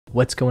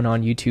What's going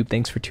on YouTube?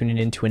 Thanks for tuning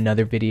in to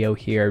another video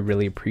here. I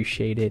really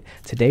appreciate it.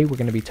 Today we're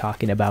going to be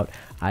talking about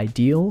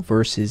ideal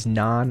versus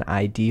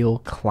non-ideal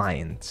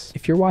clients.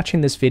 If you're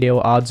watching this video,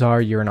 odds are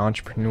you're an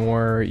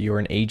entrepreneur, you're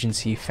an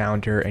agency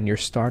founder, and you're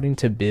starting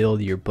to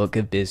build your book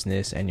of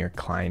business and your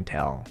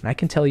clientele. And I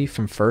can tell you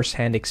from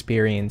firsthand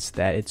experience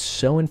that it's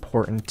so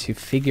important to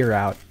figure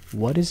out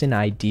what is an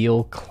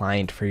ideal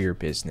client for your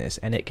business,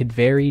 and it could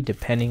vary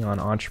depending on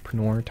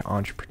entrepreneur to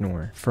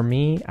entrepreneur. For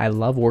me, I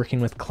love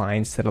working with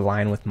clients that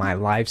align with my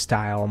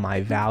lifestyle,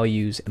 my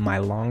values, and my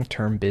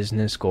long-term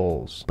business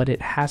goals. But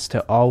it has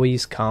to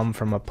always come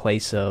from a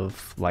place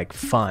of like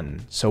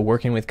fun. So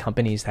working with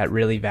companies that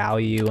really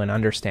value and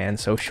understand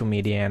social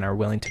media and are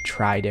willing to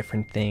try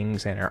different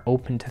things and are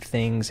open to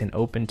things and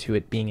open to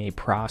it being a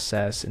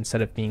process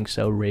instead of being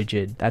so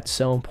rigid. That's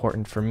so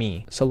important for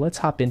me. So let's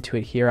hop into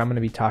it here. I'm going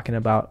to be talking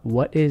about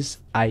what is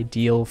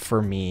ideal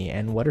for me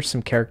and what are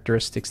some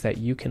characteristics that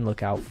you can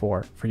look out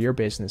for your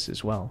business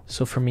as well.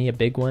 So for me, a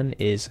big one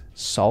is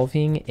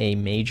solving a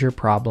major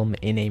problem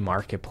in a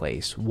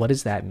marketplace. What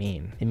does that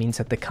mean? It means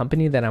that the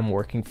company that I'm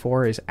working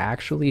for is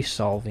actually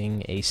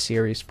solving a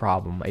serious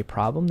problem, a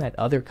problem that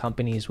other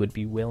companies would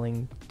be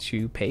willing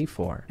to pay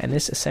for. And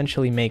this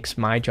essentially makes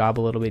my job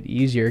a little bit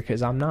easier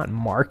because I'm not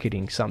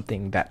marketing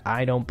something that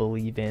I don't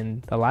believe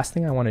in. The last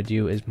thing I want to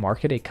do is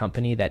market a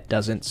company that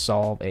doesn't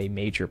solve a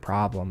major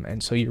problem.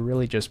 And so you're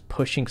really just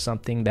pushing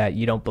something that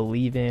you don't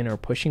believe in or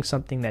pushing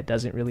something that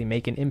doesn't really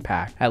make an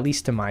impact, at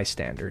least to my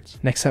standards.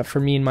 Next up for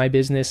me in my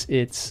business,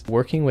 it's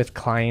working with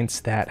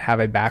clients that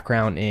have a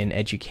background in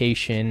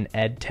education,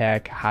 ed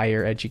tech,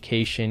 higher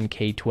education,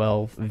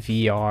 K-12,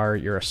 VR,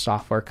 you're a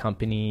software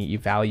company, you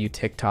value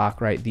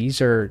TikTok, right?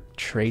 These are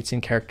traits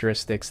and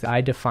characteristics that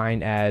I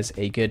define as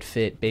a good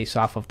fit based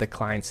off of the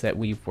clients that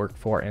we've worked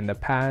for in the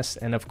past.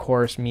 And of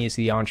course, me as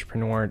the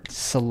entrepreneur,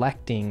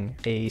 selecting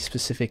a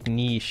specific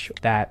niche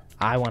that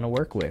I want to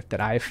work with, that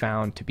I've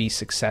found to be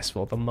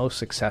successful, the most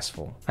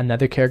successful.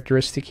 Another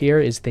characteristic here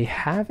is they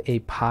have a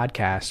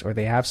podcast or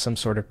they have some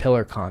sort of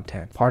pillar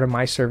content. Part of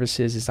my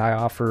services is I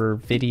offer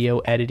video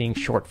editing,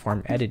 short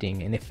form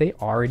editing. And if they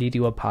already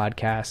do a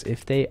podcast,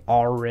 if they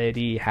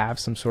already have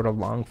some sort of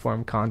long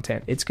form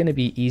content, it's going to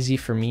be easy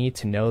for me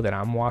to know that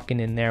I'm walking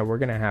in there, we're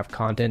going to have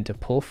content to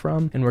pull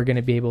from, and we're going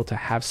to be able to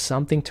have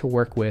something to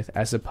work with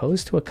as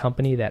opposed to a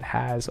company that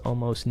has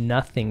almost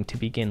nothing to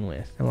begin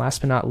with. And last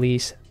but not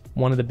least,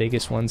 one of the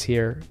biggest ones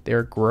here, they're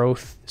a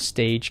growth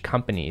stage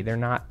company. They're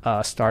not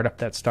a startup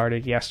that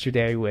started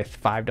yesterday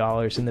with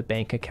 $5 in the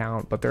bank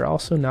account, but they're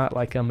also not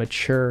like a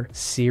mature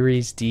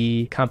Series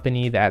D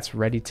company that's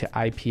ready to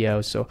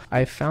IPO. So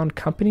I found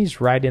companies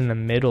right in the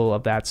middle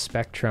of that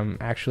spectrum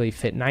actually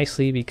fit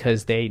nicely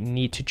because they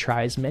need to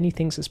try as many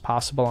things as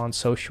possible on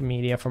social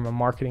media from a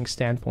marketing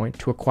standpoint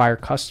to acquire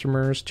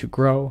customers, to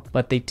grow,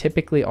 but they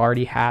typically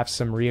already have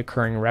some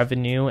reoccurring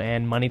revenue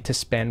and money to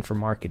spend for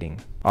marketing.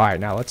 All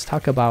right, now let's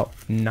talk about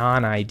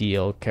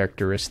non-ideal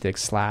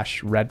characteristics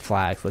 / red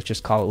flags. Let's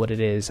just call it what it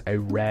is, a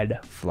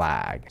red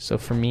flag. So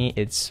for me,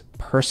 it's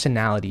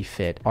personality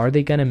fit. Are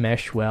they going to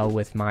mesh well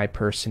with my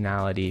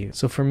personality?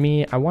 So for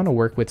me, I want to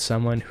work with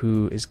someone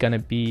who is going to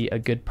be a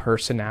good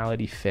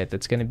personality fit,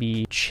 that's going to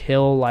be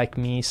chill like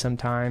me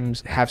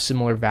sometimes, have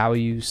similar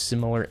values,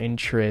 similar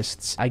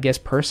interests. I guess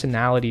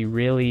personality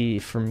really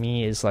for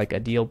me is like a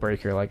deal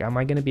breaker. Like, am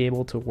I going to be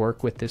able to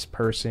work with this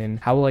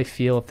person? How will I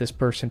feel if this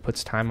person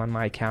puts time on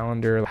my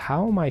calendar?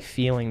 How am I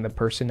feeling the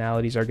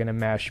personalities are going to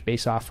mesh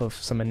based off of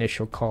some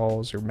initial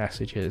calls or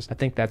messages? I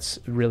think that's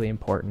really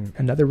important.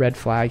 Another red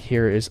flag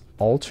here is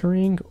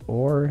altering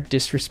or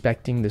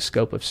disrespecting the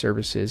scope of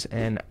services.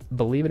 And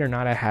believe it or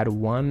not, I had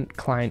one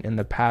client in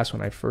the past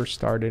when I first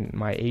started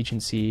my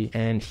agency,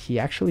 and he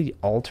actually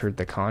altered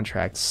the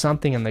contract.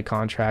 Something in the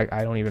contract,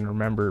 I don't even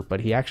remember, but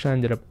he actually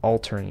ended up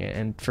altering it.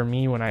 And for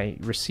me, when I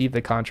received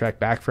the contract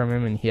back from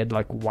him and he had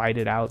like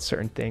whited out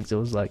certain things, it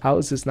was like, how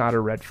is this not a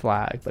red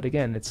flag? But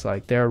again, it's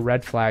like there are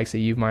red flags that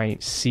you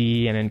might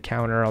see and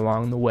encounter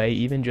along the way,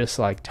 even just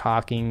like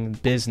talking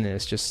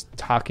business, just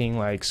talking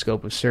like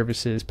scope of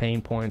services,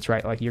 pain points,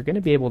 right? Like you're going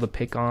to be able to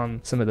pick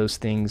on some of those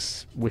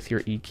things with your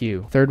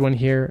EQ. Third one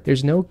here,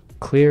 there's no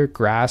clear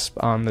grasp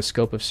on the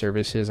scope of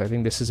services. I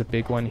think this is a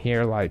big one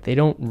here. Like they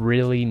don't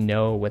really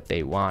know what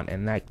they want,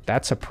 and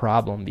that's a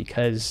problem,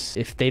 because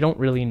if they don't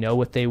really know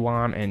what they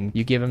want and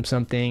you give them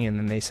something and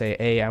then they say,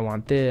 hey, I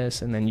want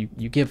this, and then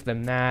you give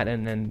them that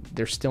and then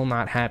they're still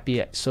not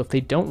happy. So if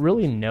they don't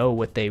really know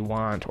what they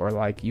want, or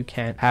like you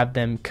can't have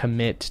them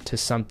commit to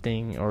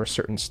something or a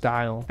certain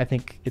style, I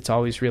think it's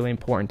always really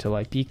important to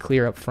like be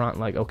clear up front,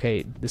 like,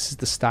 okay, this is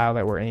the style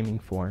that we're aiming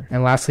for.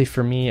 And lastly,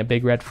 for me, a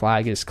big red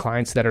flag is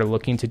clients that are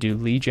looking to do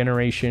do lead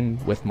generation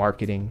with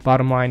marketing.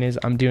 Bottom line is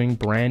I'm doing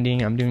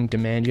branding, I'm doing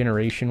demand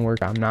generation work.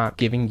 I'm not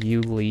giving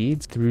you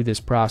leads. Through this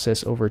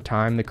process over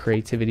time, the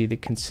creativity, the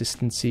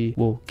consistency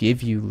will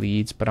give you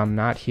leads, but I'm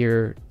not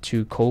here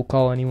to cold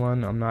call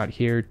anyone. I'm not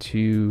here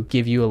to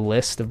give you a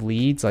list of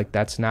leads. Like,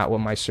 that's not what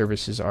my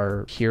services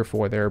are here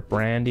for. They're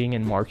branding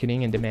and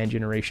marketing and demand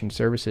generation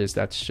services.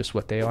 That's just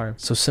what they are.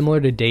 So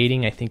similar to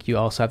dating, I think you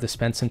also have to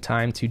spend some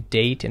time to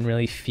date and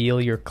really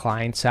feel your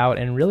clients out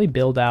and really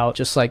build out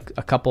just like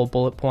a couple of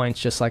bullet points,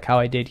 just like how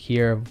I did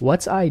here, of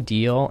what's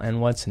ideal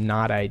and what's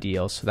not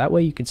ideal. So that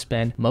way you can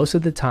spend most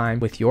of the time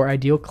with your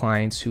ideal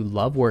clients who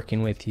love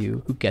working with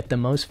you, who get the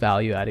most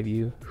value out of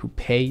you, who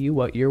pay you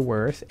what you're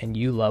worth, and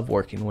you love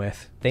working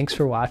with. Thanks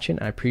for watching.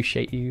 I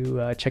appreciate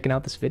you checking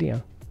out this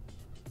video.